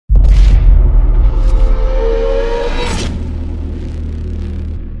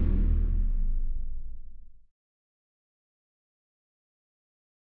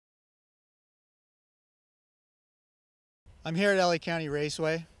I'm here at LA County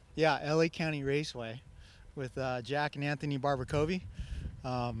Raceway. Yeah, LA County Raceway with Jack and Anthony Barbacovi.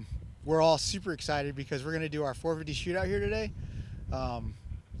 We're all super excited because we're going to do our 450 shootout here today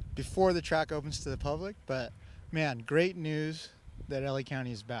before the track opens to the public. But man, great news that LA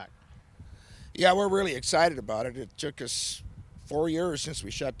County is back. Yeah, we're really excited about it. It took us 4 years since we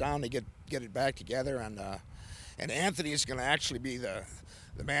shut down to get it back together, and Anthony is going to actually be the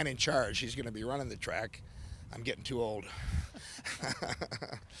man in charge. He's going to be running the track. I'm getting too old.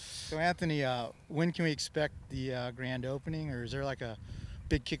 So Anthony, when can we expect the grand opening, or is there like a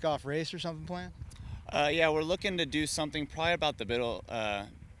big kickoff race or something planned? Yeah, we're looking to do something probably about the middle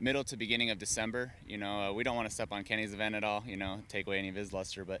to beginning of December. You know, we don't want to step on Kenny's event at all, you know, take away any of his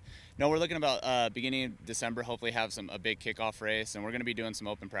luster. But no, we're looking about beginning of December, hopefully have a big kickoff race. And we're going to be doing some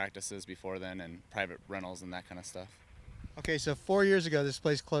open practices before then and private rentals and that kind of stuff. Okay, so 4 years ago, this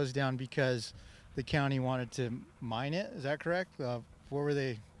place closed down because the county wanted to mine it. Is that correct? What were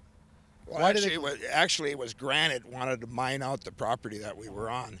they? Well, actually, it was Granite wanted to mine out the property that we were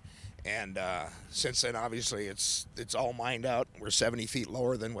on. And since then, obviously, it's all mined out. We're 70 feet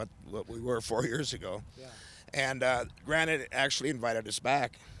lower than what we were 4 years ago. Yeah. And Granite actually invited us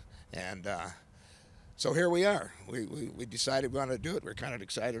back. And so here we are. We decided we wanted to do it. We're kind of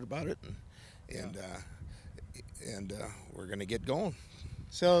excited about it. And we're going to get going.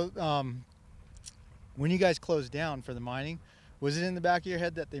 So when you guys closed down for the mining, was it in the back of your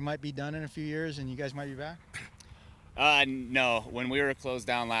head that they might be done in a few years and you guys might be back? No, when we were closed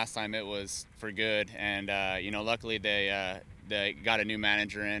down last time, it was for good, and you know, luckily they got a new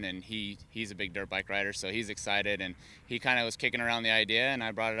manager in, and he's a big dirt bike rider, so he's excited, and he kind of was kicking around the idea, and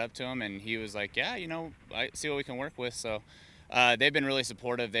I brought it up to him, and he was like, yeah, you know, I see what we can work with. So they've been really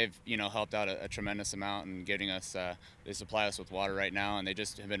supportive. They've, you know, helped out a tremendous amount in getting us. They supply us with water right now, and they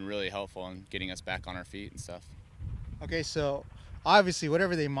just have been really helpful in getting us back on our feet and stuff. Okay, so obviously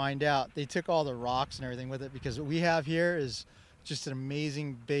whatever they mined out, they took all the rocks and everything with it, because what we have here is just an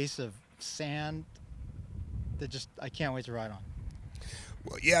amazing base of sand that just I can't wait to ride on.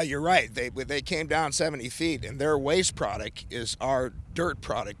 Well, yeah, you're right. They came down 70 feet, and their waste product is our dirt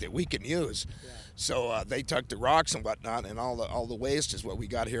product that we can use. Yeah. So they took the rocks and whatnot, and all the waste is what we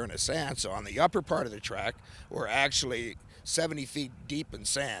got here in the sand. So on the upper part of the track, we're actually 70 feet deep in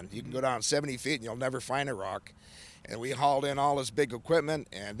sand. You can go down 70 feet and you'll never find a rock. And we hauled in all this big equipment,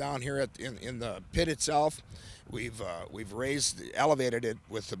 and down here in the pit itself, we've elevated it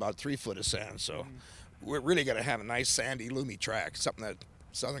with about 3 foot of sand. So we're really going to have a nice sandy, loomy track, something that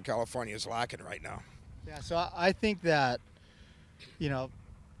Southern California is lacking right now. Yeah, so I think that, you know,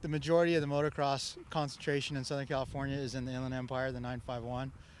 the majority of the motocross concentration in Southern California is in the Inland Empire, the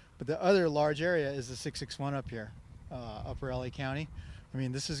 951, but the other large area is the 661 up here, upper LA County. I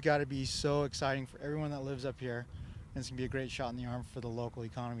mean, this has got to be so exciting for everyone that lives up here. And it's going to be a great shot in the arm for the local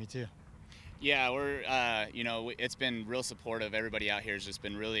economy, too. Yeah, we're, you know, it's been real supportive. Everybody out here has just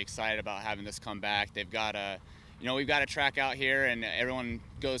been really excited about having this come back. They've got you know, we've got a track out here, and everyone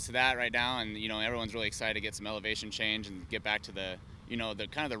goes to that right now. And, you know, everyone's really excited to get some elevation change and get back to the, you know, the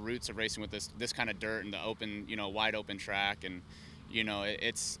kind of the roots of racing with this kind of dirt and the open, you know, wide open track. And, you know,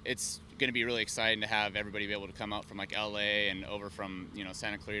 it's going to be really exciting to have everybody be able to come out from like LA and over from, you know,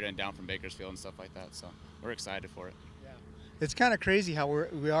 Santa Clarita and down from Bakersfield and stuff like that. So we're excited for it. Yeah, it's kind of crazy how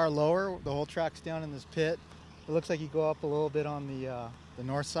we are lower. The whole track's down in this pit. It looks like you go up a little bit on the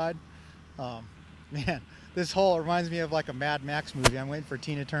north side. Man, this hole reminds me of like a Mad Max movie. I'm waiting for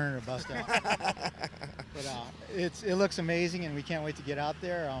Tina Turner to bust out. But it looks amazing, and we can't wait to get out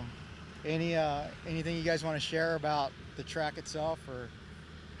there. Anything you guys want to share about the track itself or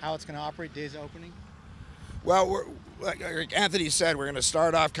how it's going to operate days of opening? Well, like Anthony said, we're going to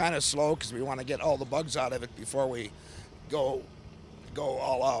start off kind of slow because we want to get all the bugs out of it before we go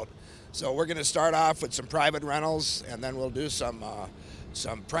all out. So we're going to start off with some private rentals, and then we'll do some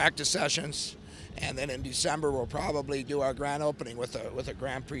practice sessions, and then in December we'll probably do our grand opening with a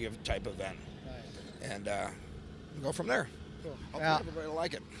Grand Prix type event, nice. And go from there. Cool. Hopefully everybody will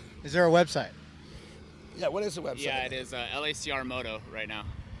like it. Is there a website? Yeah, what is the website? Yeah, it is LACR Moto right now.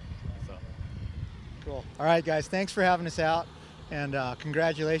 So. Cool. All right, guys, thanks for having us out, and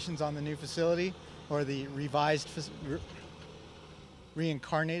congratulations on the new facility, or the revised,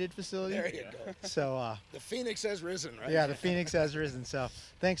 reincarnated facility. There you go. So the Phoenix has risen, right? Yeah, the Phoenix has risen. So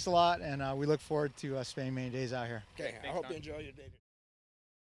thanks a lot, and we look forward to spending many days out here. Okay, I hope you enjoy your day.